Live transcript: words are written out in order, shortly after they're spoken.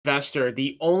Investor,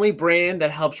 the only brand that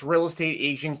helps real estate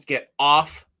agents get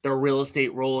off the real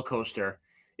estate roller coaster.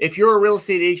 If you're a real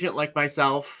estate agent like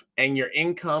myself and your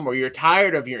income, or you're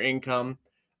tired of your income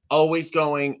always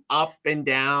going up and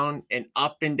down,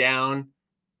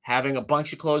 having a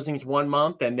bunch of closings one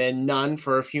month and then none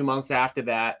for a few months after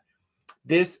that,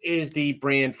 this is the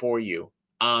brand for you.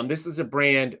 This is a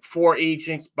brand for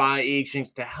agents, by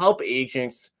agents, to help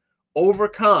agents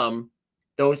overcome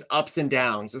those ups and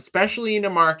downs, especially in a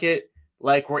market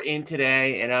like we're in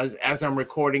today. And as I'm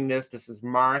recording this, this is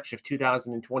March of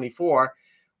 2024,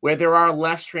 where there are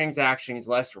less transactions,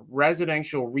 less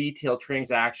residential retail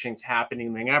transactions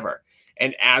happening than ever.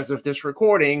 And as of this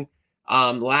recording,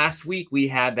 last week we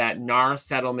had that NAR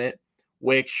settlement,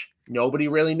 which nobody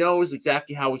really knows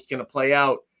exactly how it's going to play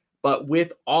out. But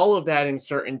with all of that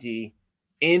uncertainty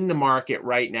in the market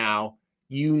right now,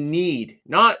 you need,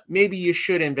 not maybe you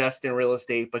should invest in real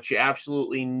estate, but you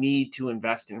absolutely need to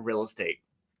invest in real estate.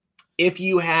 If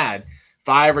you had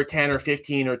 $5 or $10 or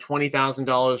 $15 or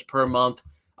 $20,000 per month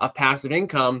of passive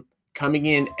income coming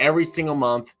in every single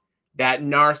month, that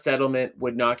NAR settlement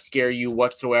would not scare you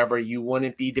whatsoever. You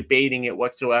wouldn't be debating it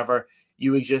whatsoever.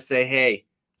 You would just say, hey,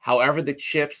 however the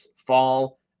chips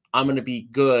fall, I'm going to be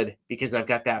good because I've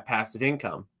got that passive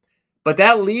income. But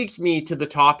that leads me to the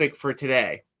topic for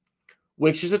today,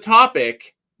 which is a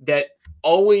topic that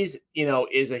always,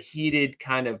 is a heated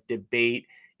kind of debate.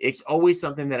 It's always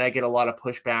something that I get a lot of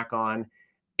pushback on.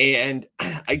 And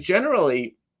I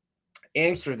generally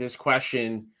answer this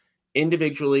question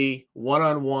individually,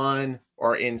 one-on-one,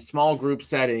 or in small group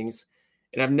settings.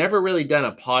 And I've never really done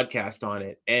a podcast on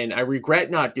it. And I regret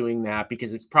not doing that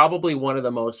because it's probably one of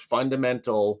the most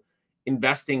fundamental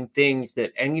investing things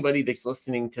that anybody that's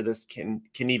listening to this can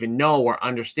even know or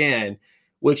understand,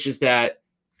 which is that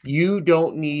you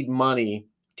don't need money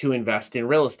to invest in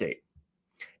real estate.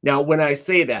 Now, when I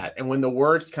say that, and when the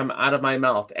words come out of my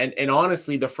mouth, and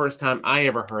honestly, the first time I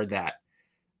ever heard that,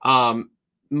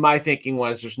 my thinking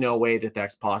was there's no way that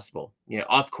that's possible.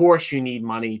 Of course you need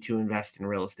money to invest in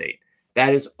real estate.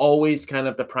 That is always kind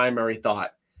of the primary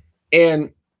thought.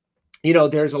 And,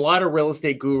 there's a lot of real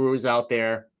estate gurus out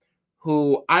there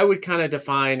who I would kind of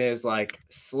define as like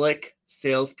slick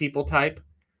salespeople type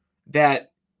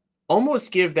that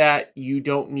almost give that you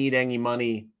don't need any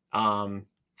money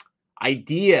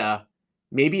idea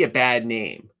maybe a bad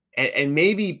name, and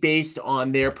maybe based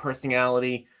on their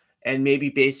personality, and maybe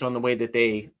based on the way that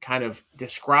they kind of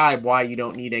describe why you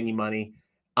don't need any money,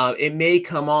 it may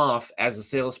come off as a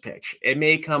sales pitch. It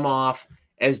may come off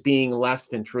as being less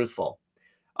than truthful.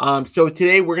 So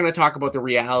today we're going to talk about the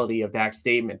reality of that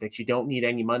statement, that you don't need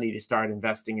any money to start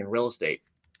investing in real estate.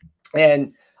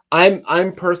 And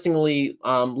I'm personally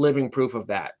living proof of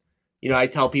that. I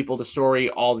tell people the story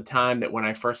all the time that when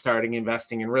I first started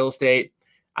investing in real estate,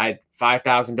 I had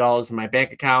 $5,000 in my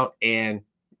bank account and,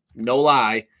 no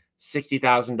lie,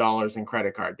 $60,000 in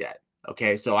credit card debt.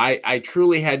 Okay, so I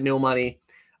truly had no money.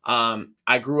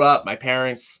 I grew up, my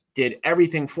parents did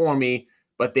everything for me,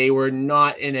 but they were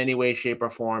not in any way, shape, or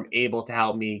form able to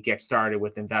help me get started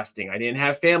with investing. I didn't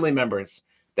have family members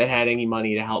that had any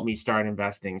money to help me start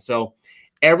investing. So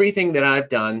everything that I've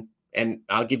done, and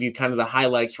I'll give you kind of the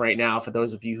highlights right now for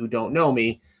those of you who don't know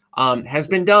me, has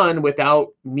been done without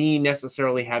me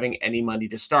necessarily having any money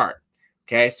to start.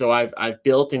 Okay, so I've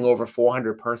built an over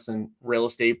 400 person real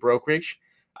estate brokerage.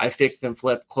 I fixed and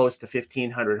flipped close to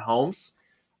 1,500 homes.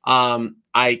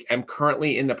 I am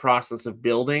currently in the process of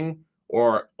building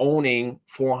or owning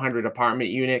 400 apartment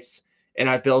units, and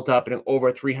I've built up an over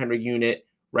 300 unit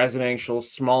residential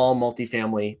small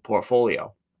multifamily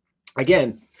portfolio.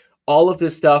 Again, all of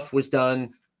this stuff was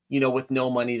done, with no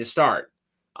money to start.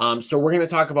 So we're going to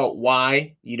talk about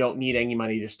why you don't need any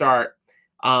money to start,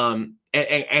 and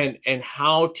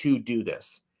how to do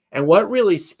this. And what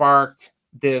really sparked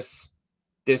this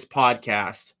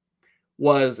podcast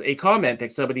was a comment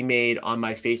that somebody made on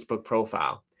my Facebook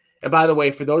profile. And by the way,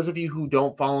 for those of you who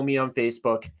don't follow me on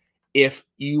Facebook, if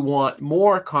you want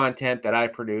more content that I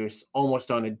produce almost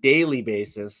on a daily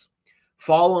basis,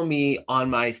 follow me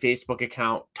on my Facebook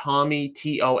account, Tommy,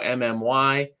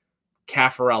 Tommy,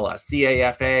 Caffarella,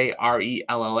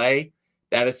 Cafarella.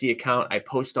 That is the account I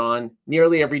post on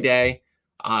nearly every day.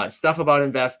 Stuff about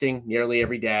investing nearly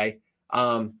every day.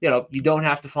 You don't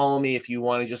have to follow me if you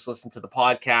want to just listen to the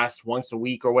podcast once a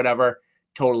week or whatever.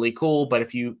 Totally cool. But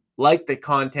if you like the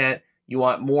content, you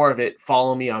want more of it,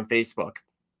 follow me on Facebook.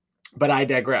 But I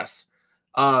digress.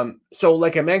 So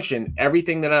like I mentioned,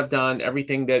 everything that I've done,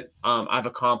 everything that I've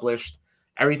accomplished,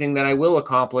 everything that I will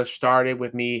accomplish started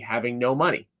with me having no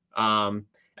money. And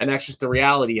that's just the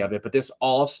reality of it. But this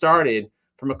all started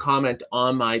from a comment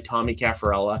on my Tommy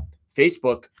Caffarella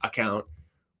Facebook account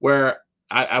where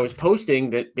I was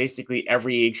posting that basically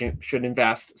every agent should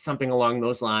invest, something along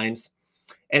those lines.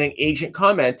 And an agent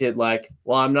commented like,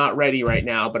 well, I'm not ready right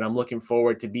now, but I'm looking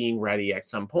forward to being ready at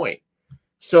some point.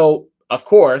 So, of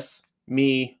course,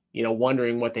 me,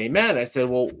 wondering what they meant, I said,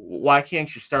 well, why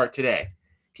can't you start today?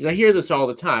 Because I hear this all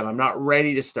the time. I'm not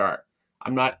ready to start.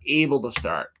 I'm not able to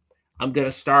start. I'm going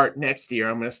to start next year.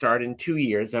 I'm going to start in 2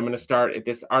 years. I'm going to start at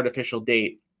this artificial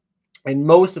date. And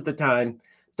most of the time,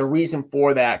 the reason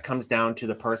for that comes down to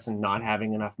the person not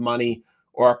having enough money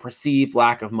or a perceived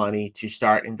lack of money to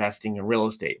start investing in real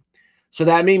estate. So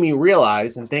that made me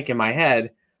realize and think in my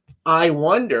head, I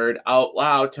wondered out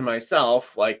loud to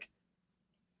myself, like,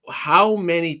 how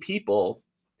many people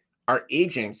are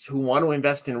agents who want to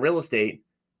invest in real estate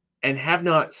and have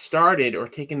not started or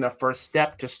taken the first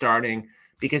step to starting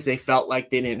because they felt like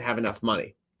they didn't have enough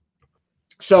money?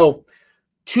 So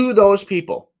to those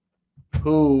people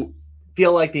who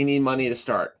feel like they need money to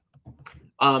start,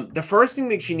 the first thing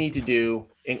that you need to do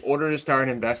in order to start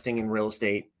investing in real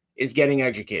estate is getting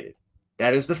educated.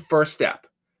 That is the first step.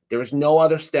 There is no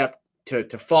other step to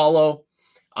follow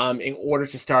in order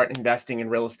to start investing in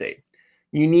real estate.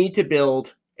 You need to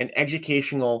build an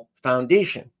educational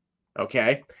foundation,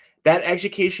 okay? That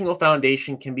educational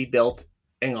foundation can be built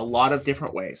in a lot of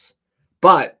different ways.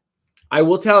 But I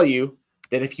will tell you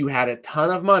that if you had a ton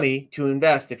of money to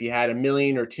invest, if you had $1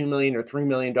 million or $2 million or $3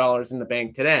 million in the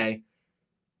bank today,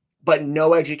 but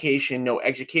no education, no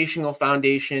educational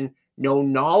foundation, no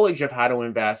knowledge of how to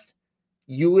invest,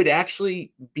 you would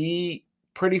actually be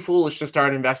pretty foolish to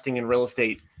start investing in real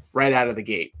estate right out of the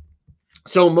gate.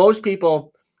 So most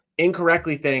people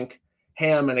incorrectly think,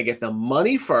 hey, I'm going to get the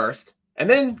money first, and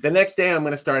then the next day I'm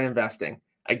going to start investing.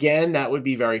 Again, that would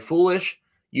be very foolish.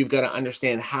 You've got to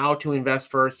understand how to invest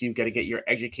first. You've got to get your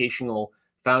educational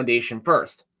foundation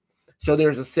first. So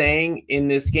there's a saying in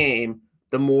this game,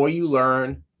 the more you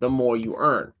learn, the more you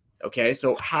earn. Okay,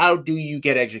 so how do you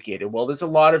get educated? Well, there's a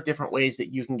lot of different ways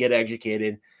that you can get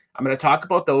educated. I'm going to talk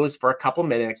about those for a couple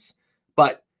minutes,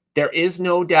 but there is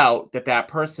no doubt that that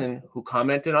person who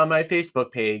commented on my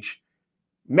Facebook page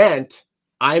meant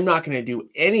I'm not going to do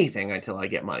anything until I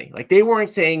get money. Like, they weren't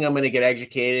saying I'm going to get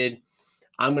educated,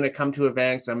 I'm going to come to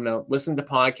events, I'm going to listen to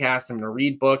podcasts, I'm going to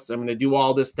read books, I'm going to do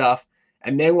all this stuff,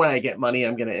 and then when I get money,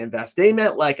 I'm going to invest. They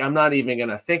meant like I'm not even going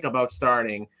to think about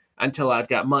starting until I've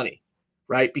got money,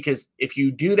 right? Because if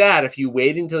you do that, if you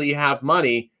wait until you have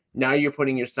money, now you're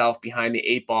putting yourself behind the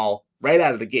 8 ball right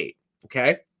out of the gate,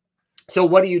 okay? So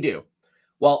what do?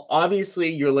 Well, obviously,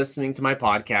 you're listening to my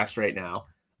podcast right now.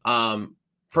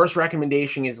 First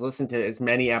recommendation is listen to as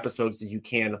many episodes as you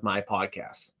can of my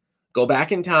podcast. Go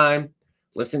back in time,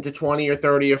 listen to 20 or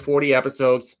 30 or 40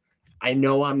 episodes. I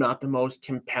know I'm not the most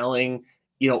compelling,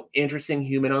 interesting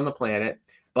human on the planet,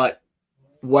 but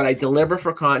what I deliver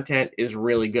for content is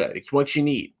really good. It's what you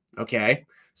need, okay?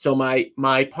 So my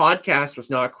podcast was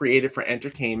not created for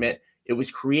entertainment. It was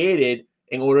created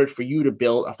in order for you to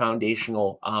build a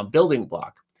foundational building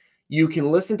block. You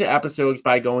can listen to episodes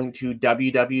by going to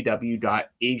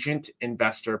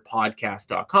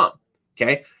www.agentinvestorpodcast.com.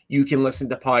 Okay. You can listen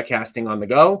to podcasting on the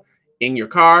go, in your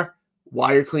car,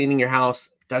 while you're cleaning your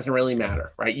house. Doesn't really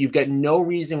matter, right? You've got no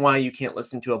reason why you can't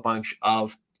listen to a bunch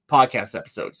of podcast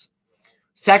episodes.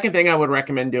 Second thing I would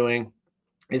recommend doing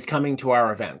is coming to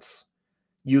our events.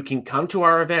 You can come to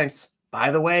our events,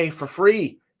 by the way, for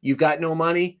free. You've got no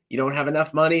money, you don't have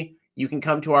enough money, you can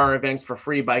come to our events for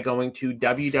free by going to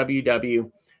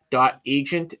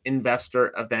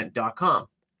www.agentinvestorevent.com.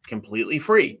 Completely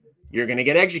free. You're going to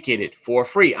get educated for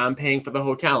free. I'm paying for the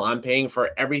hotel. I'm paying for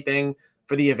everything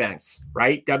for the events,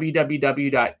 right?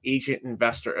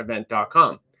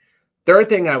 www.agentinvestorevent.com. Third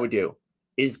thing I would do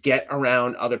is get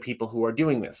around other people who are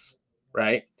doing this,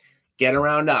 right? Get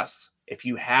around us. If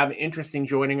you have interest in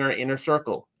joining our inner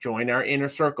circle, join our inner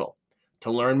circle. To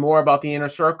learn more about the inner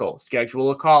circle, schedule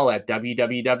a call at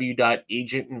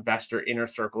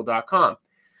www.agentinvestorinnercircle.com.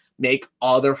 Make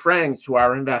other friends who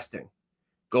are investing.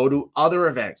 Go to other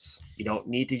events. You don't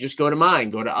need to just go to mine.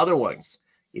 Go to other ones.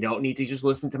 You don't need to just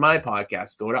listen to my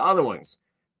podcast. Go to other ones.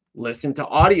 Listen to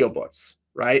audiobooks,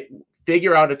 right?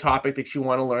 Figure out a topic that you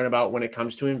want to learn about when it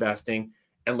comes to investing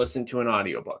and listen to an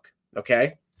audiobook,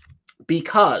 okay?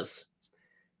 Because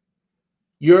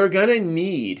you're going to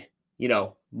need,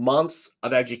 months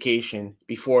of education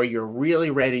before you're really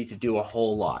ready to do a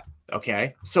whole lot,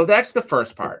 okay? So that's the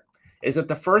first part, is that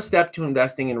the first step to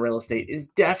investing in real estate is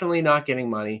definitely not getting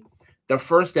money. The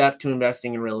first step to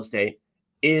investing in real estate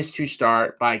is to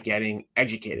start by getting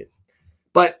educated.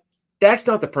 But that's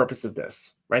not the purpose of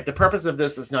this, right? The purpose of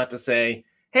this is not to say,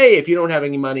 hey, if you don't have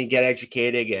any money, get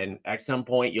educated and at some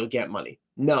point you'll get money.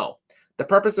 No. The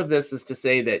purpose of this is to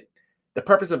say that the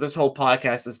purpose of this whole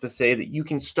podcast is to say that you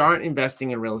can start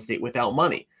investing in real estate without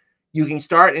money. You can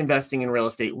start investing in real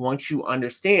estate once you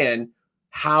understand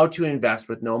how to invest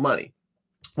with no money.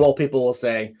 Well, people will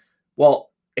say,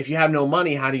 well, if you have no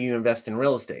money, how do you invest in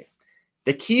real estate?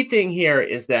 The key thing here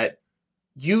is that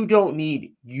you don't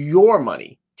need your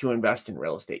money to invest in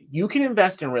real estate. You can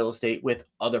invest in real estate with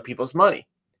other people's money.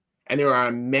 And there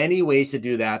are many ways to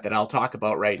do that that I'll talk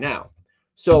about right now.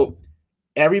 So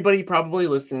everybody probably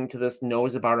listening to this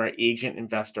knows about our agent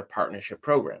investor partnership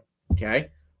program. Okay.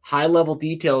 High level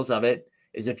details of it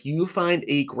is if you find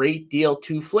a great deal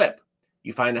to flip,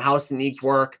 you find a house that needs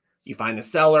work, you find a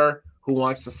seller who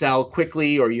wants to sell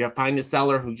quickly, or you find a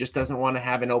seller who just doesn't want to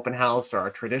have an open house or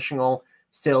a traditional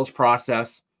sales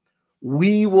process,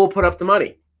 we will put up the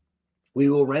money. We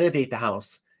will renovate the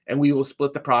house and we will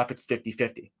split the profits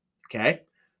 50-50. Okay.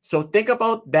 So think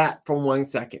about that for 1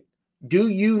 second. Do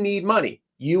you need money?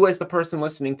 You as the person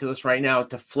listening to this right now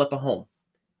to flip a home?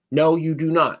 No, you do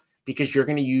not, because you're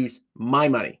going to use my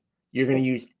money. You're going to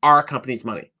use our company's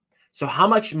money. So how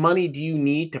much money do you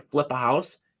need to flip a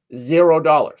house?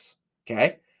 $0.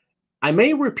 Okay. I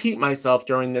may repeat myself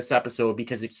during this episode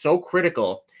because it's so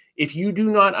critical. If you do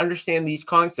not understand these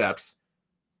concepts,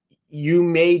 you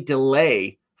may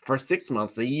delay for 6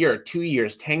 months, a year, 2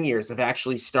 years, 10 years of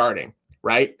actually starting,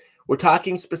 right? We're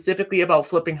talking specifically about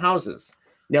flipping houses.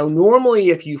 Now, normally,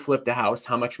 if you flipped a house,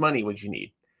 how much money would you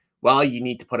need? Well, you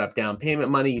need to put up down payment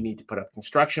money. You need to put up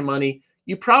construction money.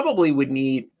 You probably would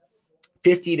need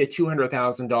 $50,000 to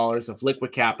 $200,000 of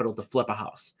liquid capital to flip a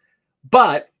house.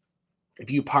 But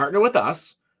if you partner with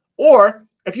us, or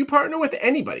if you partner with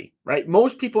anybody, right?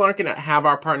 Most people aren't going to have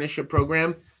our partnership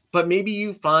program, but maybe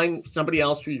you find somebody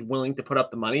else who's willing to put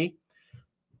up the money.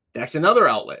 That's another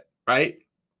outlet, right?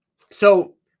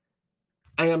 So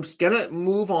I am going to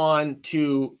move on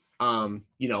to,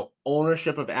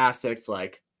 ownership of assets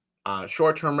like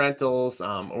short-term rentals.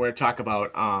 We're going to talk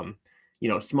about,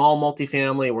 small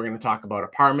multifamily. We're going to talk about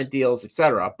apartment deals,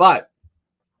 etc. But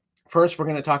first, we're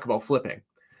going to talk about flipping.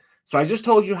 So I just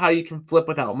told you how you can flip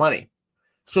without money.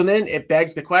 So then it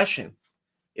begs the question,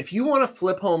 if you want to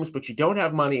flip homes, but you don't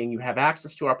have money and you have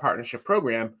access to our partnership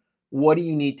program, what do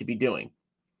you need to be doing?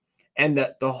 And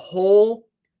the whole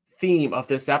theme of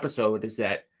this episode is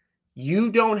that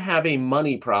you don't have a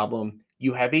money problem,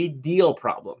 you have a deal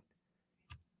problem.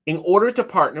 In order to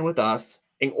partner with us,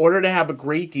 in order to have a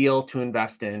great deal to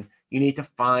invest in, you need to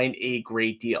find a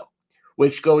great deal,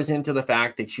 which goes into the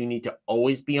fact that you need to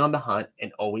always be on the hunt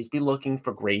and always be looking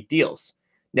for great deals.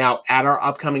 Now, at our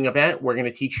upcoming event, we're going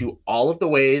to teach you all of the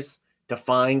ways to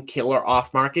find killer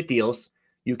off-market deals.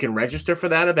 You can register for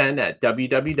that event at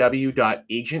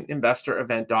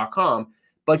www.agentinvestorevent.com.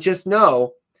 But just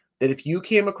know that if you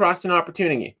came across an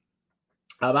opportunity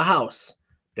of a house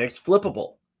that's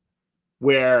flippable,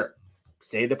 where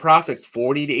say the profit's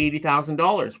 $40,000 to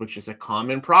 $80,000, which is a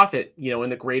common profit, in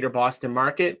the greater Boston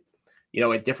market,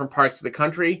 at different parts of the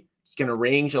country, it's going to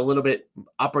range a little bit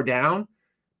up or down.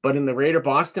 But in the greater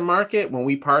Boston market, when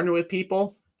we partner with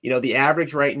people, the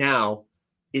average right now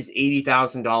is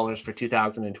 $80,000 for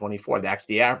 2024. That's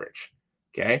the average.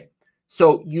 Okay.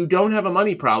 So you don't have a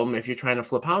money problem if you're trying to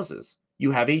flip houses.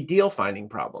 You have a deal finding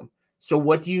problem. So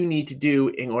what do you need to do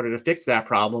in order to fix that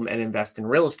problem and invest in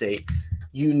real estate?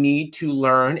 You need to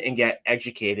learn and get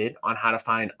educated on how to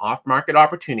find off-market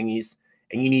opportunities,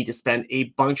 and you need to spend a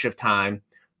bunch of time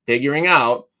figuring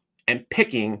out and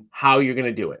picking how you're going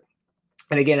to do it.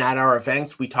 And again, at our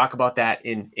events, we talk about that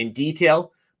in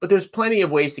detail, but there's plenty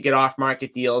of ways to get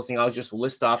off-market deals, and I'll just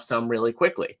list off some really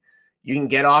quickly. You can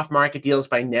get off-market deals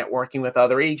by networking with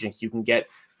other agents. You can get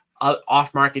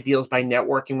off-market deals by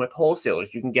networking with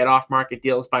wholesalers. You can get off-market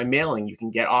deals by mailing. You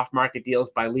can get off-market deals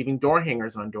by leaving door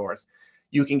hangers on doors.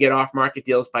 You can get off-market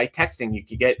deals by texting. You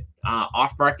can get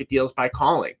off-market deals by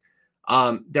calling.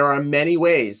 There are many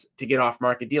ways to get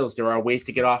off-market deals. There are ways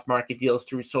to get off-market deals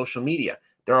through social media.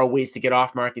 There are ways to get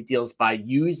off-market deals by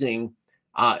using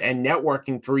and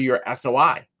networking through your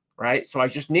SOI, right? So I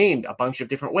just named a bunch of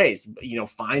different ways,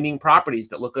 finding properties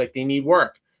that look like they need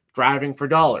work, driving for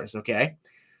dollars, okay?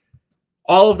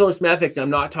 All of those methods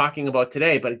I'm not talking about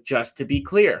today, but just to be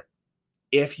clear,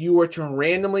 if you were to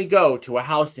randomly go to a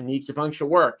house that needs a bunch of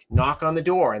work, knock on the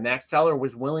door, and that seller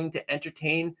was willing to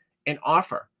entertain an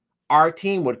offer, our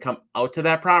team would come out to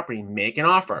that property, make an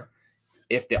offer.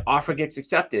 If the offer gets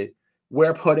accepted,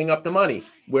 we're putting up the money,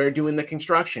 we're doing the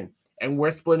construction, and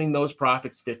we're splitting those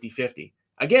profits 50-50.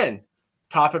 Again,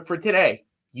 topic for today,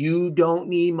 you don't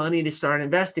need money to start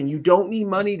investing. You don't need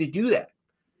money to do that.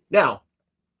 Now,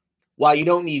 while you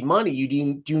don't need money, you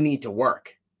do need to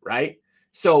work, right?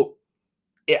 So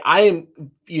I am,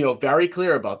 very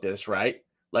clear about this, right?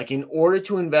 Like, in order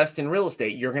to invest in real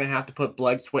estate, you're going to have to put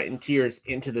blood, sweat, and tears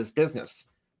into this business.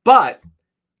 But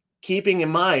keeping in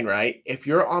mind, right, if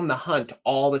you're on the hunt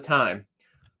all the time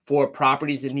for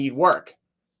properties that need work,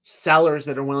 sellers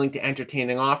that are willing to entertain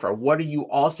an offer, what are you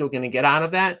also going to get out of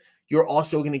that? You're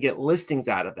also going to get listings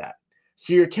out of that.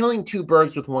 So you're killing two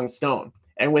birds with one stone.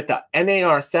 And with the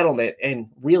NAR settlement, and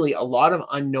really a lot of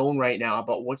unknown right now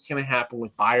about what's going to happen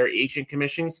with buyer agent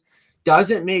commissions,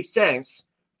 doesn't make sense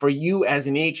for you as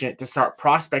an agent to start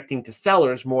prospecting to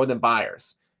sellers more than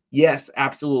buyers. Yes,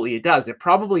 absolutely it does. It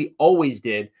probably always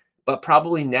did, but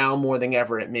probably now more than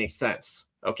ever it makes sense.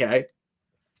 Okay.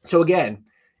 So again,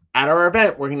 at our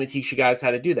event, we're going to teach you guys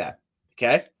how to do that.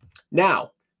 Okay.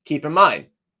 Now, keep in mind,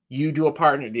 you do a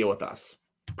partner deal with us.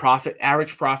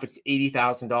 Average profit's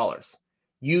 $80,000.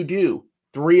 You do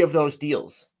 3 of those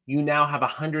deals. You now have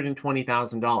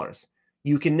 $120,000.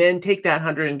 You can then take that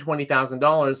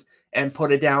 $120,000 and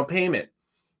put a down payment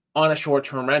on a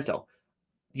short-term rental.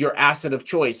 Your asset of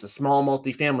choice, a small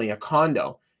multifamily, a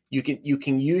condo. You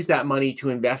can use that money to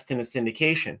invest in a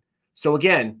syndication. So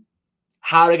again,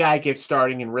 how did I get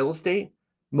starting in real estate?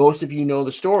 Most of you know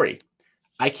the story.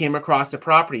 I came across a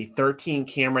property, 13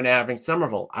 Cameron Ave in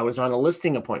Somerville. I was on a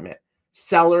listing appointment.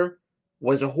 Seller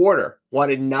was a hoarder,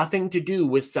 wanted nothing to do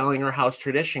with selling her house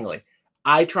traditionally.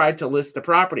 I tried to list the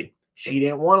property. She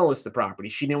didn't want to list the property.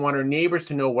 She didn't want her neighbors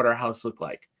to know what her house looked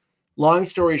like. Long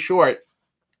story short,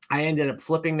 I ended up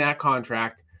flipping that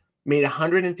contract, made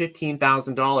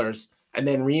 $115,000, and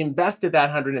then reinvested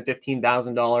that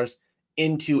 $115,000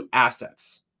 into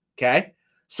assets. Okay.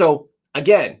 So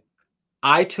again,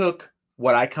 I took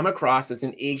what I come across as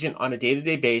an agent on a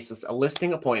day-to-day basis, a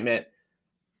listing appointment.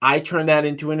 I turned that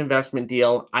into an investment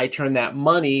deal. I turned that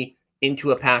money into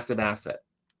a passive asset.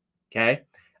 Okay.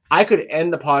 I could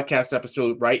end the podcast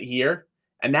episode right here,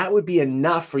 and that would be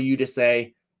enough for you to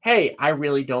say, hey, I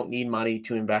really don't need money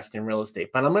to invest in real estate.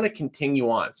 But I'm going to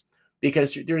continue on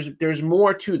because there's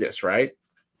more to this, right?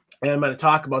 And I'm going to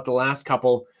talk about the last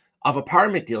couple of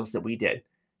apartment deals that we did,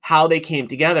 how they came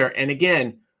together, and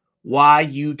again, why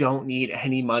you don't need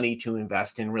any money to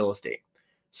invest in real estate.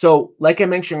 So like I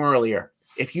mentioned earlier,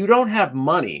 if you don't have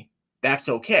money, that's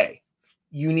okay.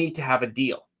 You need to have a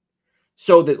deal.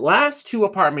 So the last 2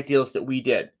 apartment deals that we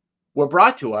did were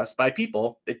brought to us by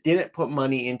people that didn't put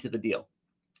money into the deal.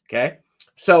 Okay.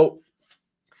 So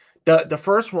the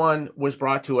first one was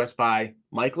brought to us by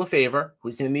Mike LaFavor,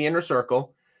 who's in the inner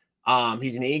circle.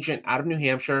 He's an agent out of New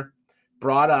Hampshire,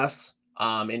 brought us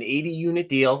an 80-unit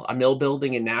deal, a mill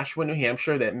building in Nashua, New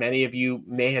Hampshire, that many of you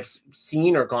may have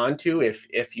seen or gone to.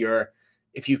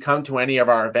 If you come to any of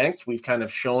our events, we've kind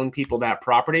of shown people that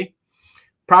property.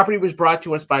 Property was brought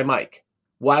to us by Mike.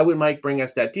 Why would Mike bring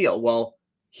us that deal? Well,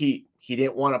 he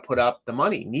didn't want to put up the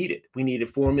money needed. We needed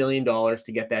 $4 million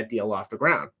to get that deal off the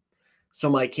ground. So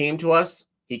Mike came to us.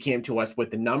 He came to us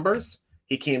with the numbers.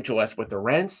 He came to us with the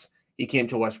rents. He came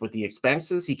to us with the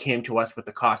expenses. He came to us with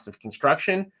the cost of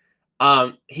construction.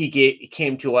 He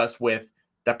came to us with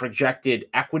the projected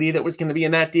equity that was going to be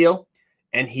in that deal.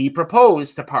 And he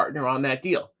proposed to partner on that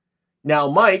deal. Now,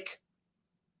 Mike,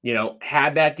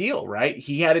 had that deal, right?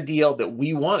 He had a deal that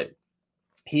we wanted.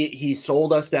 He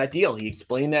sold us that deal. He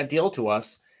explained that deal to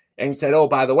us and said, oh,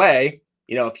 by the way,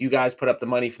 if you guys put up the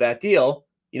money for that deal,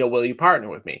 will you partner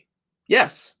with me?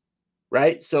 Yes.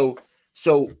 Right. So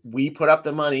we put up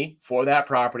the money for that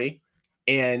property,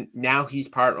 and now he's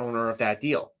part owner of that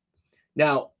deal.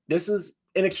 Now, this is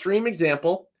an extreme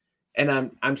example,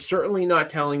 and I'm certainly not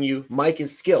telling you Mike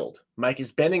is skilled. Mike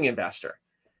has been an investor.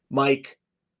 Mike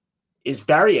is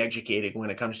very educated when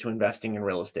it comes to investing in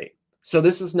real estate. So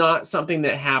this is not something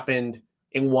that happened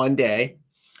in one day,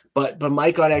 but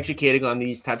Mike got educated on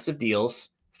these types of deals,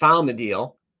 found the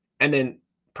deal, and then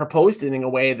proposed it in a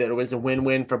way that it was a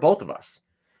win-win for both of us.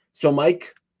 So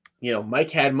Mike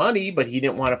had money, but he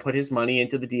didn't want to put his money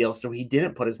into the deal, so he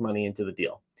didn't put his money into the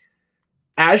deal.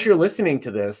 As you're listening to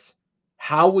this,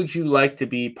 how would you like to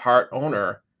be part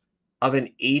owner of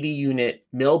an 80-unit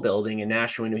mill building in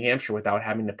Nashua, New Hampshire without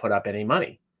having to put up any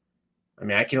money? I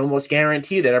mean, I can almost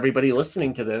guarantee that everybody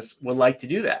listening to this would like to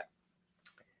do that.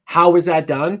 How was that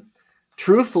done?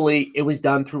 Truthfully, it was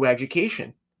done through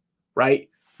education, right?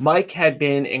 Mike had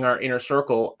been in our inner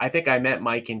circle. I think I met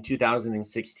Mike in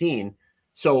 2016.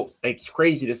 So it's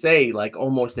crazy to say, like,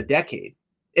 almost a decade.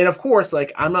 And of course,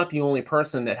 like, I'm not the only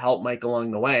person that helped Mike along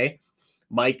the way.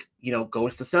 Mike,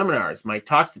 goes to seminars. Mike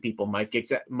talks to people. Mike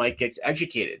gets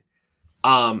educated.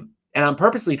 And I'm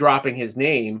purposely dropping his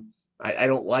name. I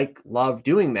don't love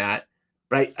doing that,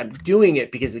 right? I'm doing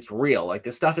it because it's real. Like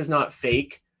this stuff is not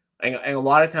fake. And a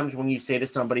lot of times when you say to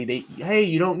somebody, hey,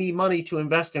 you don't need money to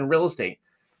invest in real estate,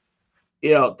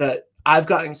 that I've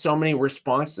gotten so many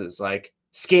responses like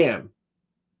scam,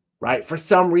 right? For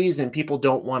some reason, people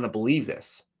don't want to believe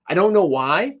this. I don't know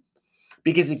why,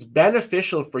 because it's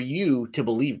beneficial for you to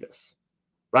believe this,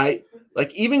 right?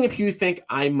 Like, even if you think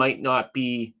I might not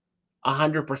be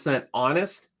 100%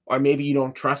 honest, or maybe you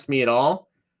don't trust me at all,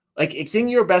 like, it's in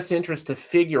your best interest to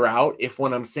figure out if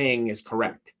what I'm saying is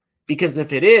correct. Because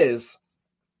if it is,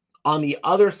 on the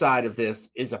other side of this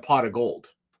is a pot of gold,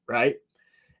 right?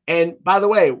 And by the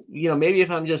way, maybe if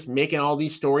I'm just making all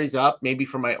these stories up, maybe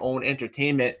for my own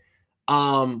entertainment,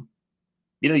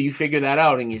 you figure that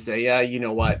out and you say, yeah, you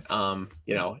know what,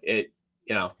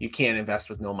 you can't invest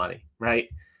with no money, right?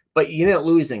 But you didn't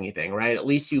lose anything, right? At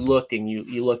least you looked and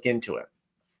you looked into it.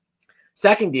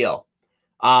 Second deal,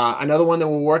 another one that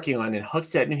we're working on in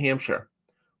Hooksett, New Hampshire,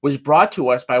 was brought to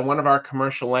us by one of our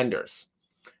commercial lenders.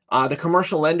 The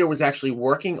commercial lender was actually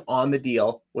working on the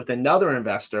deal with another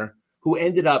investor who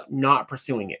ended up not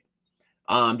pursuing it.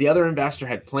 The other investor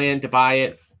had planned to buy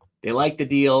it. They liked the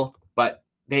deal, but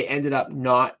they ended up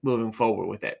not moving forward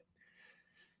with it.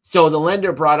 So the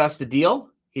lender brought us the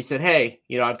deal. He said, hey,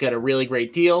 I've got a really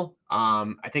great deal.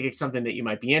 I think it's something that you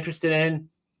might be interested in.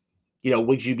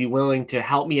 Would you be willing to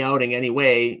help me out in any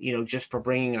way, just for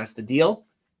bringing us the deal?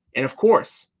 And of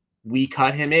course, we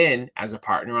cut him in as a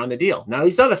partner on the deal. Now,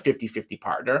 he's not a 50-50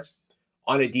 partner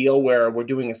on a deal where we're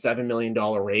doing a $7 million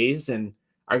raise and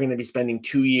are going to be spending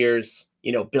 2 years,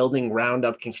 building ground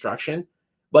up construction,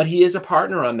 but he is a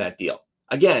partner on that deal.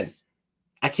 Again,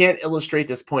 I can't illustrate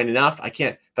this point enough.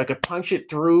 If I could punch it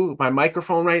through my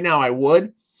microphone right now, I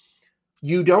would.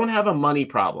 You don't have a money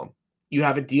problem. You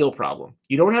have a deal problem.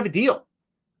 You don't have a deal.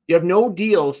 You have no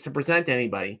deals to present to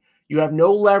anybody. You have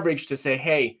no leverage to say,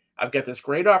 hey, I've got this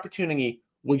great opportunity.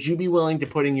 Would you be willing to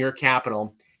put in your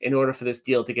capital in order for this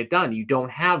deal to get done? You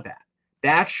don't have that.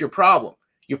 That's your problem.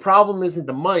 Your problem isn't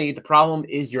the money. The problem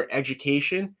is your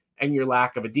education and your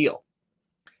lack of a deal.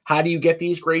 How do you get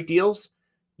these great deals?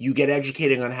 You get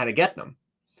educated on how to get them.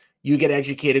 You get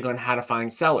educated on how to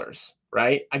find sellers,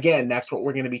 right? Again, that's what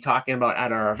we're going to be talking about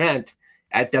at our event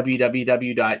at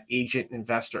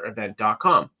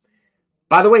www.agentinvestorevent.com.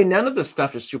 By the way, none of this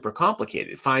stuff is super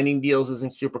complicated. Finding deals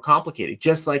isn't super complicated,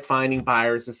 just like finding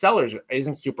buyers and sellers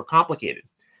isn't super complicated.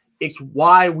 It's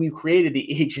why we created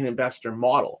the agent investor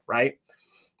model, right?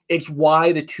 It's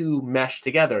why the two mesh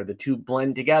together, the two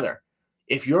blend together.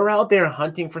 If you're out there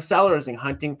hunting for sellers and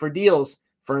hunting for deals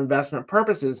for investment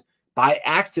purposes, by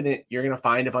accident, you're going to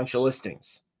find a bunch of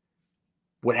listings.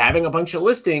 Would having a bunch of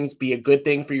listings be a good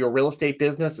thing for your real estate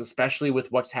business, especially with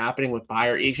what's happening with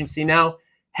buyer agency now?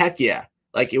 Heck yeah.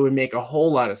 Like, it would make a whole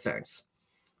lot of sense.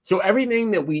 So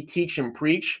everything that we teach and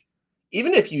preach,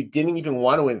 even if you didn't even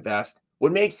want to invest,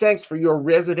 would make sense for your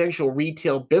residential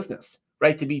retail business,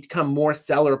 right? To become more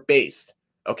seller based.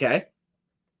 Okay.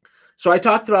 So I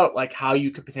talked about like how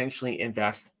you could potentially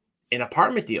invest in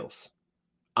apartment deals.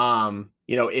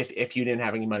 If you didn't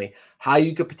have any money, how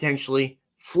you could potentially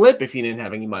flip if you didn't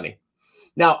have any money.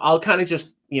 Now, I'll kind of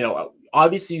just,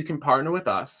 obviously you can partner with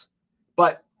us,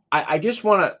 but I just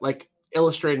want to like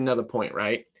illustrate another point,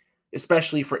 right?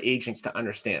 Especially for agents to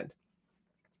understand.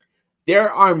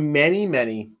 There are many,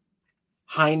 many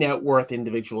high net worth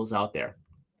individuals out there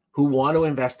who want to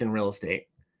invest in real estate,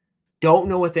 don't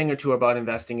know a thing or two about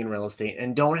investing in real estate,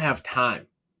 and don't have time.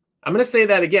 I'm going to say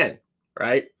that again,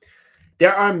 right?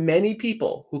 There are many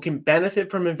people who can benefit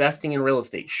from investing in real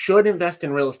estate, should invest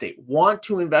in real estate, want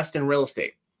to invest in real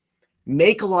estate,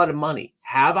 make a lot of money,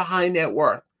 have a high net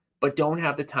worth, but don't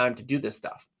have the time to do this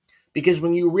stuff. Because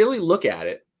when you really look at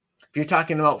it, if you're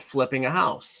talking about flipping a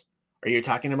house, or you're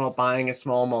talking about buying a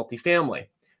small multifamily,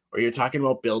 or you're talking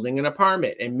about building an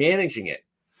apartment and managing it,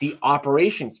 the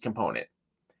operations component,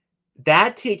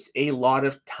 that takes a lot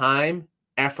of time,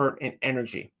 effort, and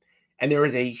energy. And there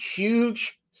is a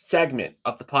huge segment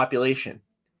of the population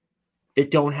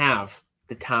that don't have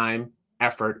the time,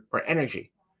 effort, or energy.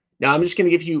 Now, I'm just going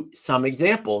to give you some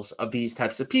examples of these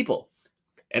types of people.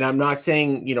 And I'm not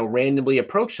saying, randomly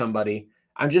approach somebody.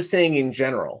 I'm just saying in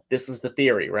general, this is the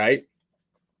theory, right?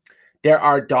 There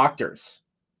are doctors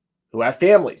who have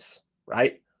families,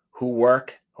 right? Who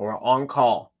work, who are on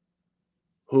call,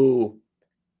 who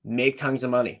make tons of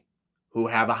money, who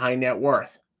have a high net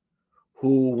worth,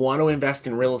 who want to invest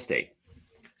in real estate.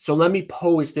 So let me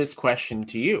pose this question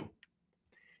to you.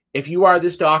 If you are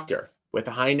this doctor with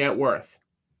a high net worth,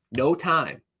 no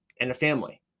time, and a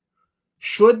family,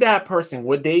 should that person,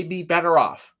 would they be better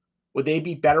off? Would they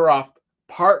be better off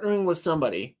partnering with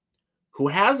somebody who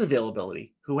has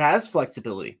availability, who has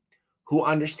flexibility, who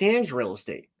understands real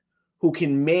estate, who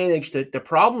can manage the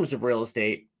problems of real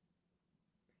estate,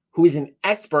 who is an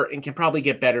expert and can probably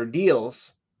get better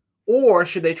deals? Or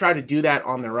should they try to do that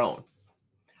on their own?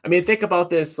 I mean, think about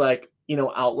this like,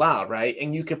 out loud, right?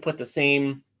 And you could put the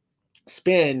same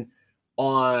spin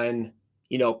on,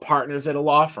 partners at a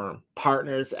law firm,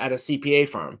 partners at a CPA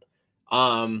firm,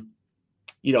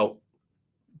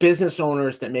 business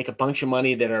owners that make a bunch of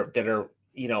money that are,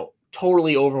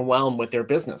 totally overwhelmed with their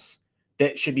business,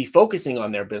 that should be focusing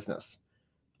on their business.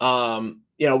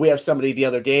 We have somebody the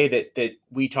other day that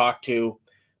we talked to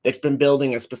that's been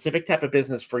building a specific type of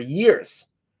business for years.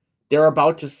 They're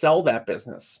about to sell that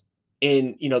business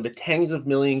in, the tens of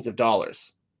millions of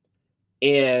dollars.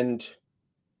 And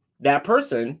that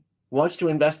person wants to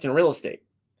invest in real estate.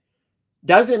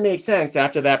 Doesn't make sense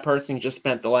after that person just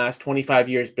spent the last 25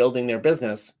 years building their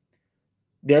business.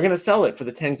 They're going to sell it for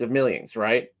the tens of millions,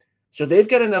 right? So they've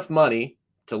got enough money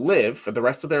to live for the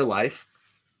rest of their life,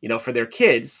 for their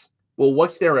kids. Well,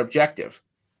 what's their objective?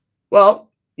 Well,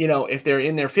 if they're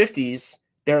in their 50s,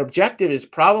 their objective is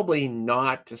probably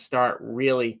not to start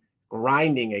really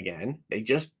grinding again. They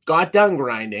just got done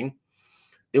grinding.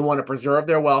 They want to preserve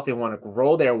their wealth. They want to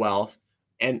grow their wealth.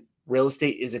 And real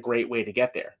estate is a great way to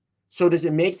get there. So does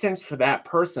it make sense for that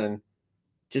person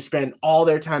to spend all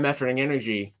their time, effort, and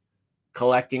energy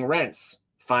collecting rents,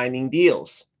 finding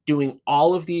deals, doing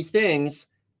all of these things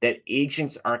that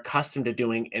agents are accustomed to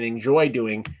doing and enjoy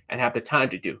doing and have the time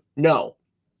to do? No.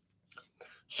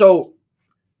 So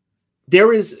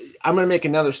I'm going to make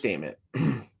another statement.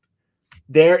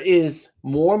 There is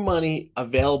more money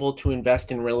available to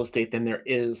invest in real estate than there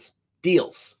is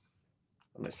deals.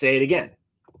 I'm going to say it again.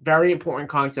 Very important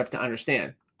concept to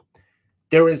understand.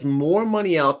 There is more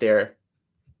money out there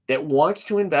that wants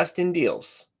to invest in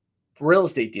deals, real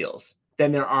estate deals,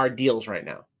 than there are deals right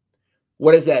now.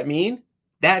 What does that mean?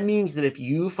 That means that if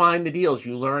you find the deals,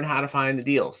 you learn how to find the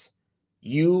deals,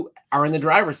 you are in the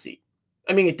driver's seat.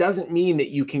 I mean, it doesn't mean that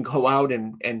you can go out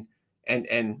and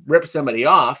rip somebody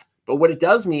off. But what it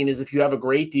does mean is if you have a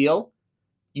great deal,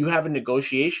 you have a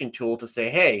negotiation tool to say,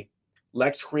 hey,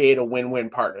 let's create a win-win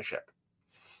partnership.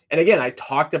 And again, I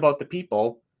talked about the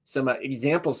people, some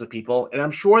examples of people, and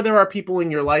I'm sure there are people in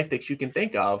your life that you can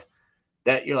think of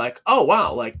that you're like, oh,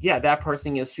 wow, like, yeah, that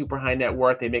person is super high net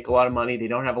worth. They make a lot of money. They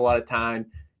don't have a lot of time.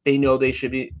 They know they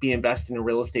should be investing in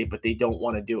real estate, but they don't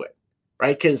want to do it,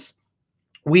 right? Because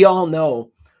we all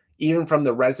know, even from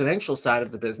the residential side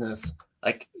of the business,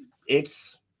 like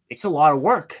it's a lot of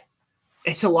work.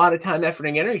 It's a lot of time, effort,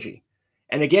 and energy.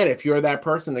 And again, if you're that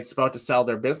person that's about to sell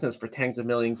their business for tens of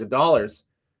millions of dollars,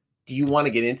 do you want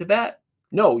to get into that?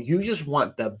 No, you just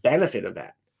want the benefit of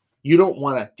that. You don't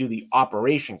want to do the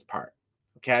operations part.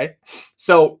 Okay.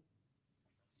 So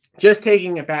just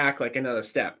taking it back like another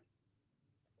step.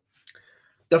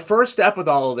 The first step with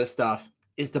all of this stuff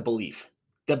is the belief.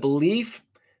 The belief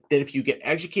that if you get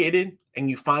educated and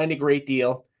you find a great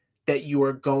deal, that you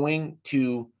are going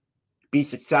to be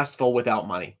successful without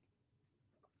money.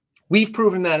 We've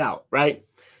proven that out, right?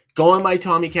 Go on my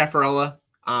Tommy Caffarella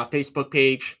Facebook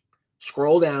page,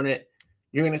 scroll down it.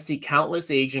 You're going to see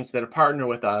countless agents that are partner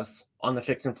with us on the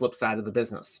fix and flip side of the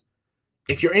business.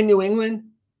 If you're in New England,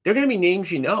 they're going to be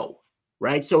names you know,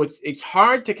 right? So it's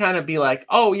hard to kind of be like,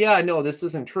 oh yeah, no, this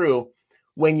isn't true,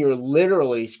 when you're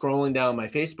literally scrolling down my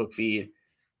Facebook feed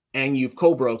and you've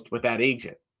co-broked with that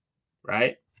agent,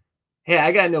 right? Hey,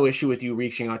 I got no issue with you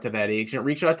reaching out to that agent.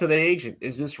 Reach out to the agent.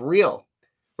 Is this real,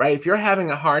 right? If you're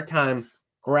having a hard time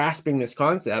grasping this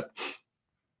concept,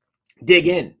 dig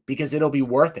in, because it'll be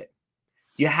worth it.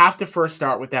 You have to first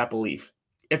start with that belief.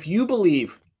 If you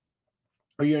believe,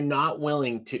 or you're not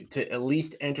willing to at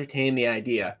least entertain the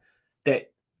idea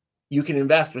that you can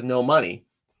invest with no money,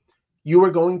 you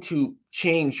are going to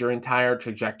change your entire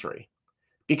trajectory.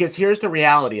 Because here's the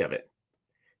reality of it.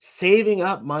 Saving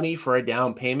up money for a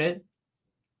down payment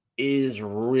is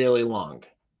really long,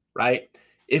 right?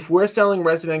 If we're selling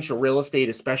residential real estate,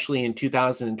 especially in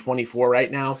 2024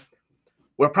 right now,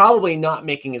 we're probably not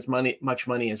making as much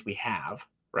money as we have,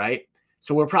 right?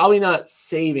 So we're probably not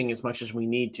saving as much as we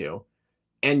need to.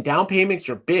 And down payments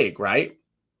are big, right?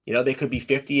 They could be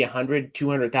 $50,000, $100,000,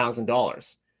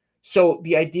 $200,000. So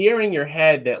the idea in your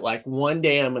head that like one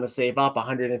day I'm going to save up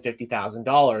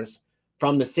 $150,000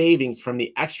 from the savings, from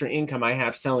the extra income I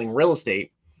have selling real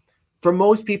estate, for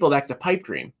most people, that's a pipe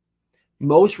dream.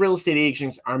 Most real estate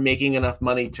agents are making enough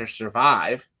money to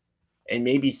survive and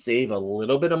maybe save a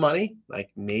little bit of money.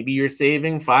 Like maybe you're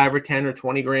saving 5 or 10 or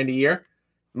 20 grand a year.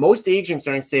 Most agents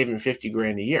aren't saving 50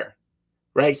 grand a year,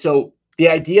 right? So the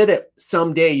idea that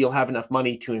someday you'll have enough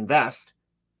money to invest,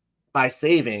 by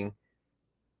saving.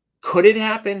 Could it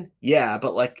happen? Yeah,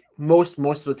 but like most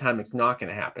of the time, it's not going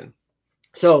to happen.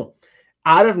 So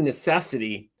out of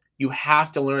necessity, you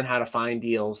have to learn how to find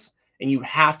deals, and you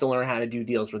have to learn how to do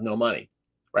deals with no money,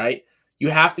 right? You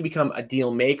have to become a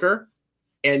deal maker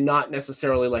and not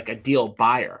necessarily like a deal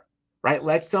buyer, right?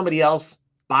 Let somebody else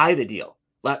buy the deal.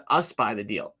 Let us buy the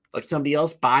deal. Let somebody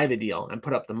else buy the deal and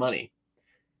put up the money.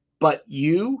 But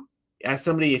you, as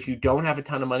somebody, if you don't have a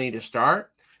ton of money to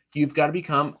start, you've got to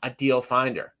become a deal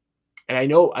finder. And I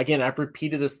know, again, I've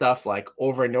repeated this stuff like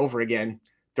over and over again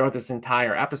throughout this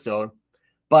entire episode.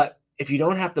 But if you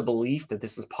don't have the belief that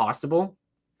this is possible,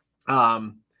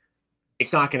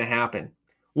 it's not going to happen.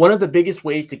 One of the biggest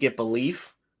ways to get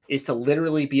belief is to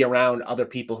literally be around other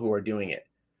people who are doing it,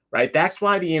 right? That's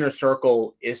why the inner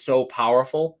circle is so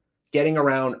powerful, getting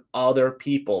around other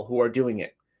people who are doing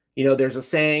it. You know, there's a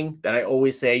saying that I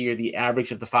always say, you're the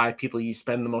average of the 5 people you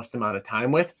spend the most amount of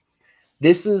time with.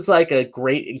 This is like a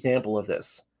great example of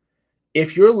this.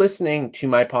 If you're listening to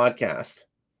my podcast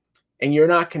and you're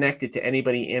not connected to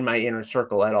anybody in my inner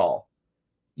circle at all,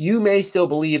 you may still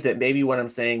believe that maybe what I'm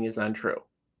saying is untrue,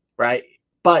 right?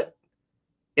 But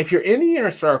if you're in the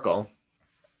inner circle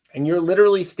and you're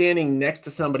literally standing next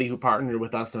to somebody who partnered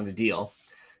with us on a deal,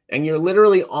 and you're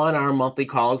literally on our monthly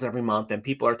calls every month, and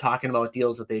people are talking about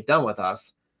deals that they've done with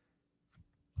us,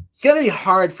 it's going to be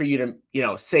hard for you to, you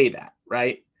know, say that,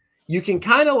 right? You can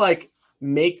kind of like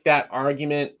make that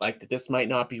argument like that this might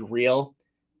not be real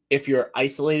if you're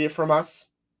isolated from us,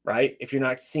 right? If you're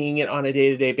not seeing it on a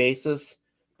day-to-day basis.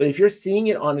 But if you're seeing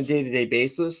it on a day-to-day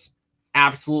basis,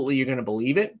 absolutely you're going to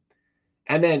believe it.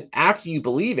 And then after you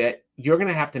believe it, you're going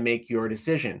to have to make your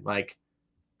decision. Like,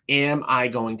 am I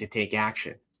going to take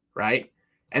action, right?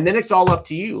 And then it's all up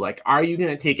to you. Like, are you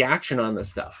going to take action on this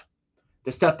stuff?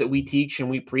 The stuff that we teach and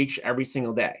we preach every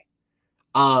single day.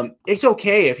 It's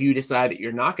okay if you decide that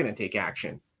you're not going to take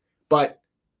action, but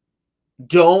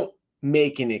don't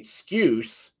make an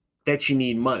excuse that you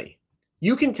need money.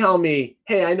 You can tell me,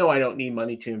 hey, I know I don't need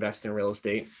money to invest in real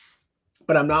estate,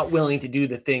 but I'm not willing to do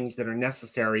the things that are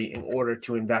necessary in order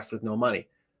to invest with no money.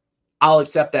 I'll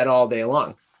accept that all day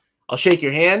long. I'll shake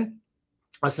your hand.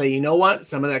 I'll say, you know what?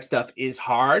 Some of that stuff is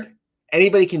hard.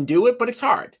 Anybody can do it, but it's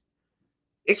hard.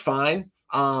 It's fine.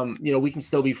 You know, we can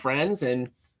still be friends, and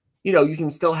you know, you can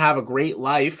still have a great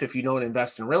life if you don't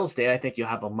invest in real estate. I think you'll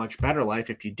have a much better life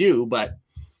if you do, but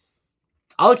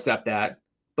I'll accept that.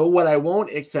 But what I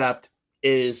won't accept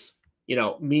is, you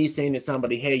know, me saying to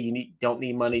somebody, hey, don't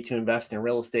need money to invest in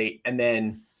real estate. And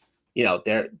then, you know,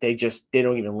 they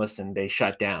don't even listen. They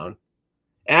shut down.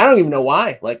 And I don't even know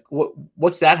why. Like,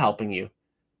 what's that helping you?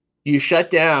 You shut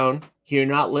down. You're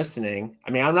not listening.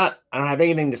 I mean, I don't have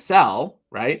anything to sell,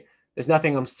 right? There's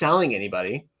nothing I'm selling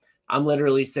anybody. I'm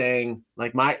literally saying,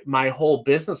 like, my whole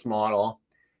business model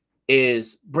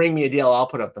is bring me a deal, I'll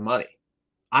put up the money.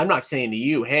 I'm not saying to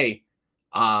you, hey,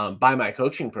 buy my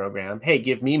coaching program. Hey,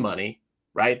 give me money,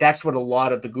 right? That's what a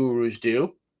lot of the gurus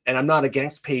do. And I'm not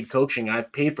against paid coaching.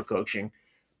 I've paid for coaching,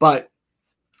 but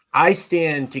I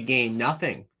stand to gain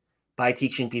nothing by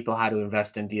teaching people how to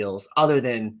invest in deals other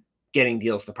than getting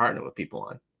deals to partner with people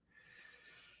on.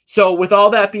 So with all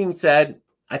that being said,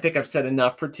 I think I've said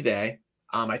enough for today.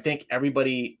 I think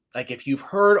everybody, like, if you've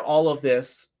heard all of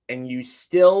this and you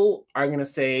still are going to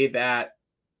say that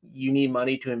you need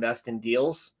money to invest in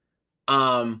deals,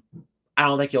 I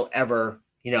don't think you'll ever,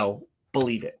 you know,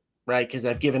 believe it, right? Because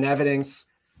I've given evidence,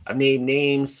 I've named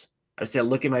names, I've said,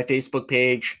 look at my Facebook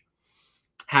page.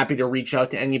 Happy to reach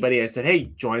out to anybody. I said,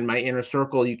 hey, join my inner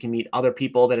circle. You can meet other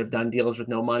people that have done deals with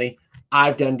no money.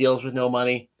 I've done deals with no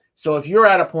money. So if you're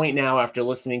at a point now after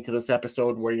listening to this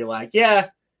episode where you're like, yeah,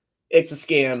 it's a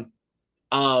scam,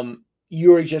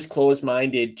 you're just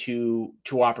closed-minded to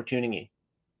opportunity.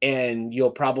 And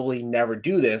you'll probably never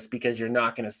do this because you're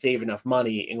not going to save enough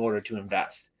money in order to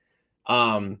invest.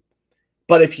 But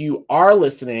if you are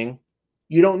listening,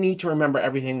 you don't need to remember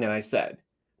everything that I said.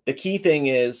 The key thing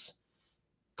is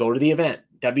go to the event,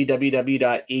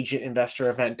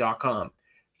 www.agentinvestorevent.com.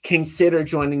 Consider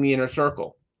joining the inner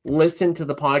circle. Listen to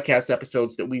the podcast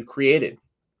episodes that we've created.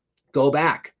 Go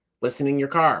back, listen in your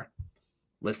car,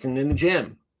 listen in the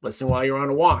gym, listen while you're on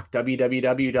a walk,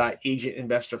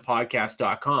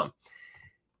 www.agentinvestorpodcast.com.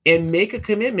 And make a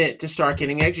commitment to start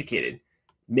getting educated.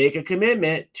 Make a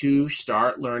commitment to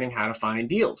start learning how to find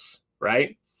deals,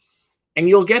 right? And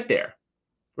you'll get there,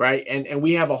 right? And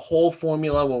we have a whole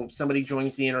formula when somebody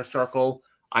joins the inner circle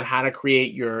on how to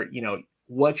create your, you know,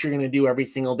 what you're going to do every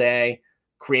single day,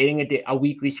 creating a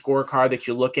weekly scorecard that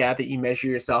you look at, that you measure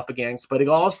yourself against. But it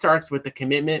all starts with the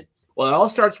commitment. Well, it all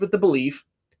starts with the belief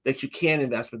that you can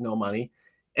invest with no money.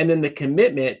 and then the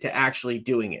commitment to actually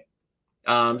doing it.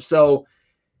 So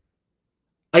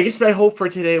I guess my hope for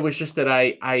today was just that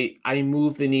I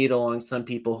moved the needle on some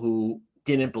people who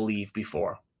didn't believe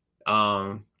before.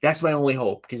 That's my only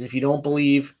hope, because if you don't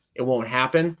believe, it won't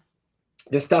happen.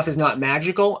 This stuff is not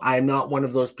magical. I'm not one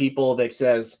of those people that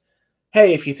says,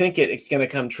 hey, if you think it, it's going to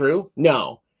come true.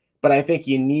 No, but I think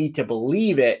you need to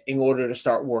believe it in order to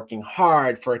start working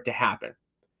hard for it to happen,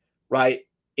 right?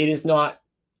 It is not,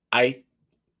 I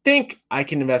think I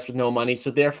can invest with no money, so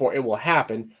therefore it will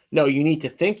happen. No, you need to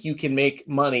think you can make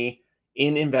money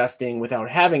in investing without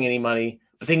having any money,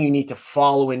 but then you need to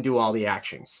follow and do all the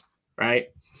actions, right?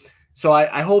 So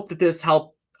I hope that this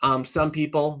helped some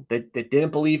people that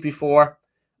didn't believe before.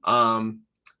 And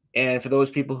for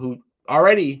those people who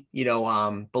already,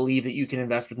 believe that you can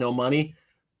invest with no money,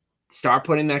 start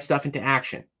putting that stuff into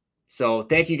action. So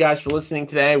thank you guys for listening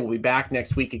today. We'll be back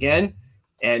next week again,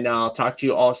 and I'll talk to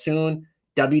you all soon.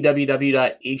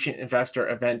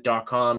 www.ancientinvestorevent.com